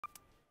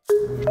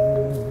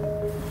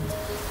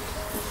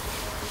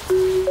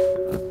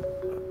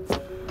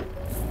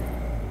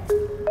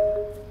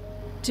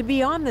To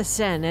be on the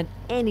Seine at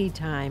any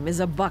time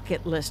is a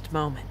bucket list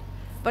moment.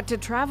 But to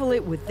travel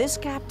it with this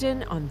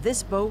captain on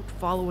this boat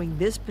following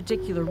this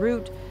particular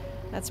route,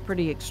 that's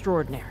pretty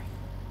extraordinary.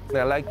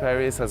 I like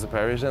Paris as a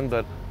Parisian,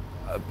 but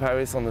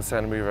Paris on the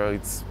Seine River,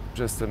 it's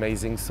just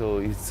amazing. So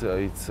it's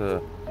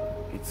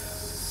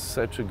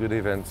such a good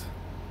event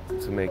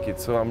to make it.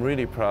 So I'm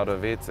really proud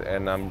of it,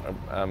 and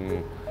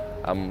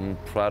I'm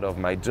proud of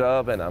my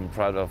job, and I'm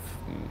proud of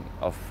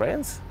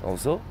France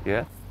also,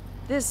 yeah.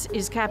 This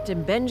is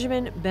Captain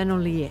Benjamin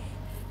Benolier,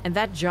 and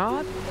that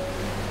job?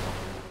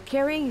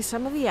 Carrying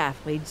some of the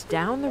athletes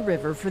down the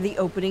river for the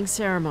opening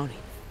ceremony,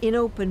 in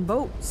open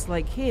boats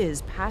like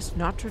his past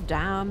Notre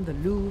Dame, the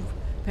Louvre,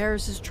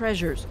 Paris's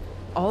treasures,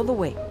 all the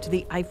way to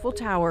the Eiffel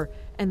Tower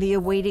and the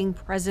awaiting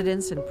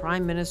presidents and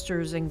prime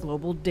ministers and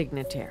global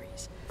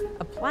dignitaries.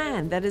 A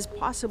plan that is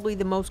possibly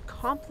the most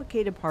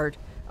complicated part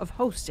of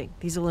hosting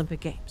these Olympic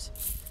Games.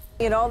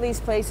 In all these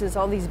places,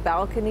 all these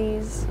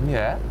balconies.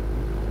 Yeah.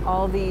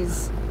 All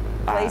these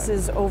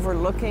places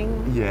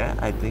overlooking. Yeah,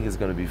 I think it's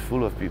going to be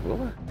full of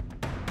people.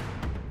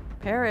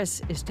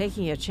 Paris is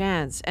taking a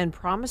chance and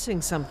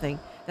promising something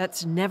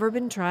that's never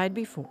been tried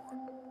before.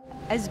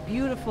 As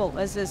beautiful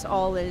as this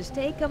all is,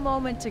 take a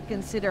moment to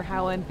consider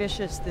how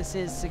ambitious this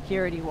is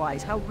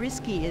security-wise, how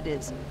risky it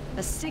is.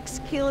 A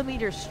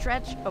 6-kilometer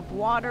stretch of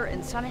water,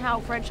 and somehow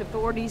French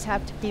authorities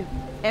have to keep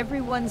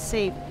everyone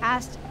safe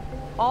past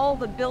all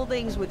the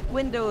buildings with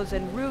windows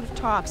and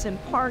rooftops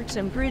and parks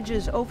and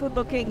bridges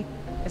overlooking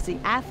as the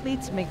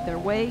athletes make their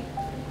way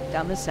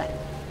down the Seine.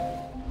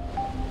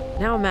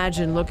 Now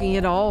imagine looking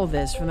at all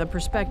this from the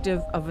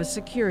perspective of a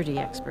security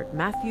expert,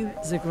 Matthew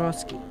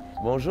Zagroski.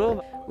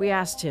 Bonjour. We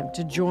asked him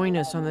to join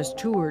us on this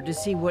tour to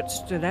see what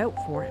stood out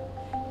for him.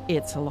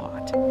 It's a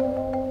lot.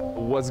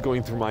 What's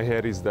going through my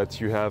head is that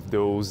you have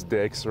those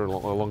decks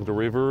along the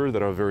river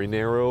that are very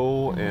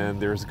narrow,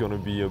 and there's going to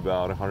be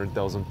about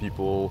 100,000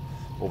 people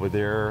over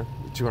there,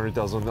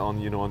 200,000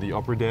 on the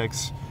upper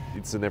decks.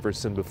 It's a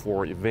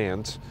never-seen-before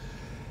event.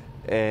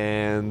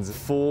 And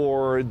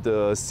for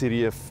the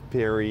city of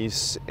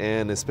Paris,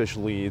 and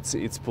especially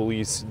its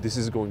police, this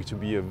is going to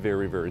be a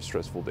very, very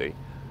stressful day.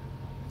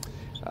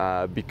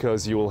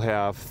 Because you will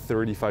have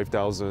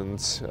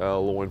 35,000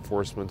 law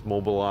enforcement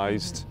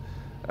mobilized,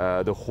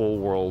 the whole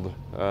world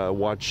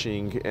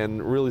watching,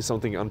 and really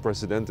something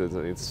unprecedented.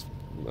 It's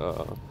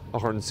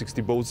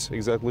 160 boats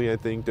exactly, I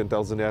think,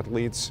 10,000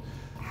 athletes.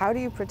 How do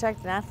you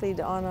protect an athlete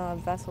on a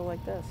vessel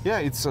like this? Yeah,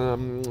 it's a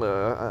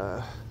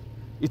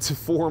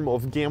form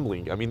of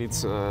gambling. I mean,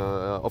 it's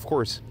of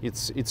course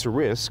it's a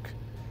risk,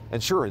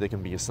 and sure, there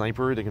can be a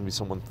sniper, there can be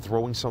someone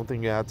throwing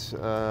something at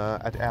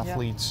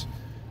athletes,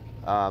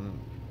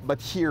 but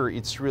here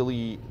it's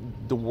really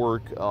the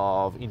work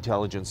of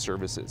intelligence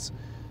services.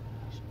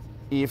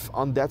 If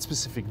on that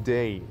specific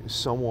day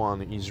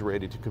someone is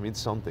ready to commit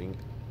something,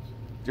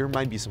 there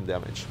might be some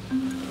damage.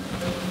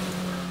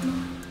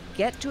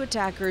 Get to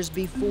attackers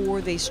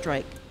before they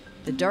strike.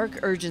 The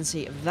dark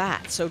urgency of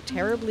that so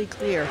terribly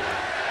clear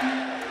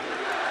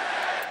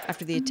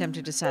after the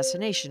attempted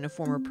assassination of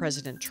former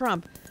President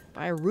Trump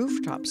by a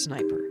rooftop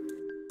sniper.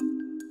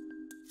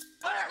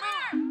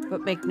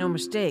 But make no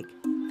mistake,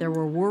 there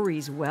were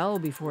worries well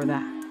before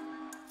that.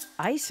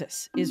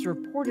 ISIS is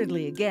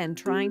reportedly again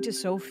trying to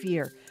sow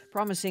fear,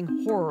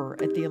 promising horror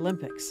at the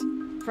Olympics.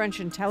 French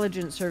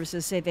intelligence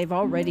services say they've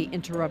already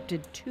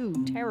interrupted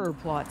 2 terror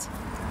plots,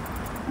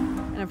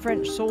 and a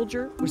French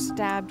soldier was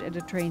stabbed at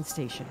a train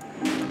station.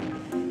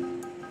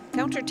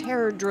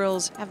 Counter-terror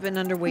drills have been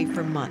underway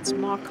for months,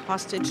 mock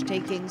hostage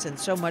takings, and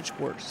so much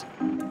worse.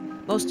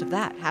 Most of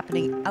that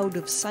happening out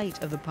of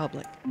sight of the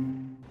public.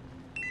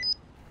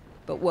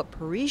 But what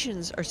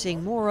Parisians are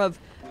seeing more of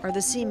are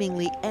the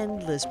seemingly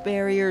endless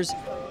barriers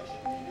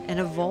and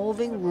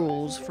evolving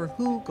rules for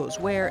who goes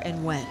where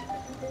and when.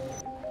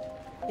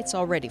 It's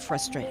already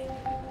frustrating.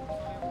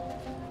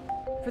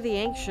 For the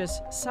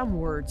anxious, some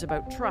words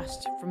about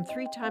trust from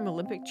 3-time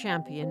Olympic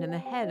champion and the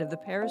head of the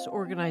Paris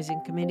Organizing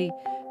Committee,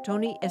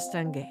 Tony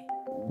Estanguet.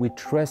 We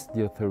trust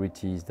the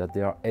authorities that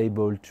they are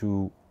able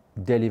to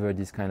deliver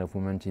this kind of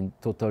moment in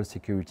total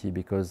security,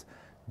 because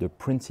the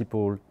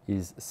principle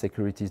is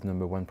security's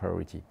 #1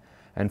 priority.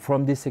 And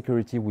from this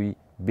security, we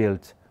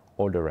built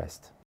all the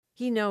rest.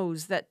 He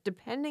knows that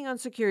depending on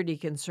security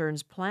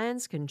concerns,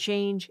 plans can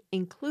change,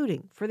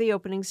 including for the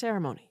opening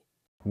ceremony.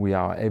 We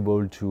are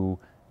able to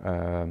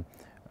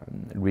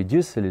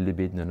reduce a little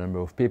bit the number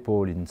of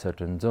people in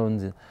certain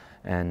zones,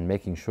 and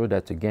making sure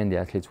that, again, the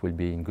athletes will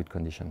be in good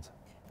conditions.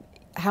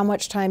 How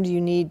much time do you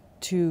need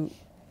to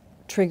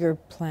trigger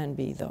Plan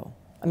B, though?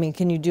 I mean,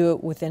 can you do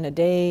it within a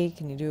day?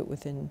 Can you do it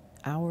within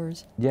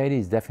hours? The idea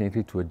is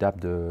definitely to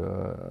adapt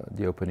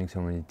the opening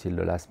ceremony till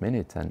the last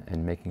minute,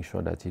 and making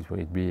sure that it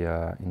will be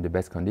in the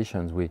best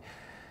conditions. We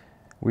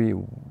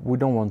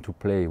don't want to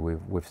play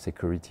with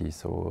security,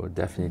 so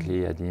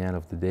definitely at the end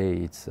of the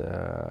day,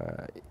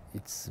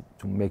 it's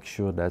to make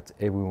sure that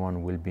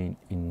everyone will be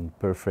in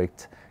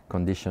perfect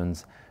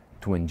conditions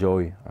to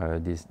enjoy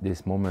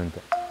this moment.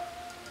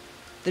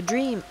 The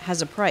dream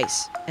has a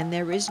price, and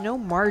there is no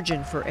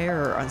margin for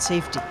error on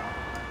safety.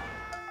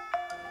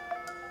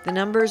 The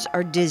numbers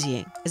are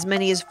dizzying, as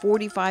many as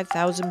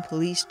 45,000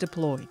 police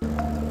deployed,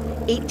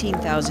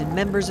 18,000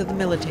 members of the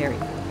military,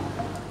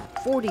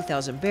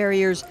 40,000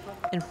 barriers,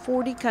 and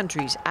 40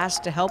 countries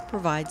asked to help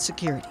provide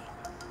security.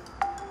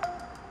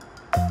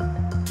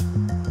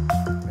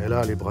 Et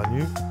là, les bras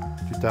nus,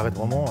 tu t'arrêtes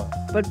vraiment.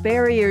 But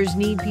barriers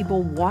need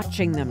people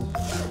watching them,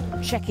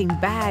 checking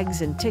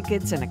bags and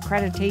tickets and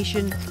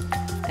accreditation.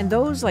 And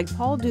those like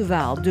Paul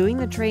Duval doing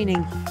the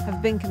training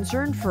have been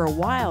concerned for a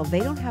while they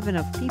don't have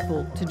enough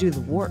people to do the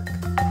work.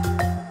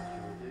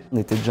 On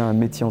était déjà un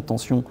métier en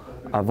tension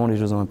avant les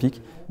Jeux Olympiques.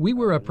 We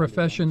were a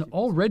profession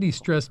already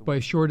stressed by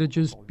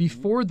shortages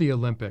before the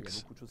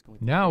Olympics.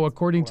 Now,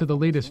 according to the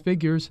latest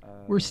figures,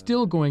 we're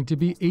still going to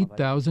be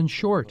 8,000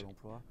 short.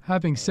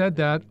 Having said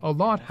that, a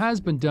lot has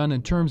been done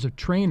in terms of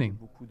training.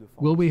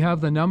 Will we have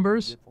the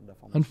numbers?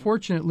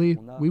 Unfortunately,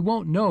 we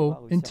won't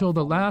know until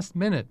the last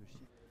minute.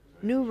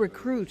 New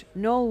recruit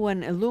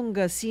Nolwenn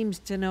Ilunga seems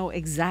to know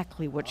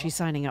exactly what she's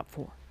signing up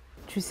for.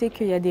 Tu sais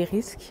qu'il y a des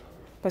risques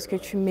parce que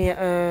tu mets.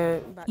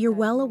 You're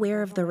well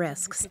aware of the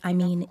risks. I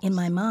mean, in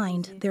my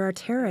mind, there are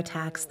terror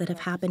attacks that have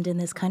happened in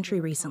this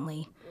country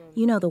recently.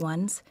 You know the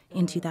ones,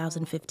 in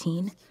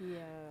 2015.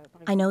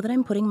 I know that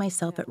I'm putting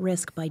myself at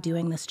risk by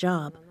doing this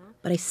job,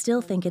 but I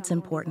still think it's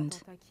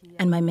important.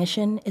 And my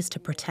mission is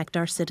to protect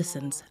our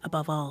citizens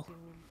above all.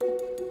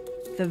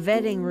 The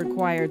vetting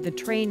required, the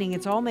training,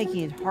 it's all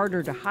making it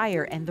harder to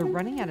hire, and they're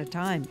running out of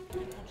time.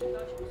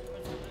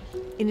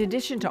 In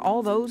addition to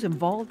all those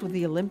involved with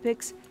the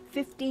Olympics,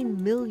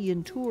 15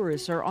 million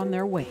tourists are on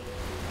their way.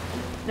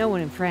 No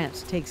one in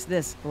France takes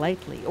this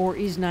lightly or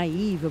is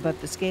naive about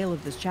the scale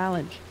of this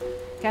challenge.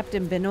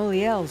 Captain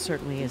Benoliel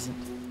certainly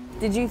isn't.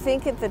 Did you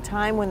think at the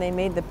time when they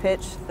made the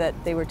pitch that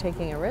they were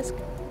taking a risk?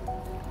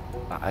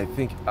 I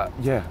think,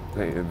 yeah,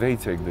 they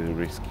take the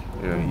risk.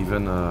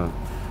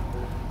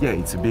 Yeah,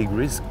 it's a big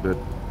risk, but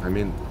I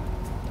mean,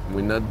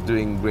 we're not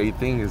doing great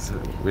things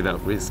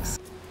without risks.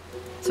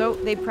 So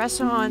they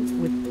press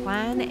on with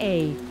Plan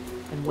A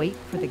and wait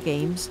for the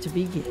games to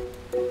begin.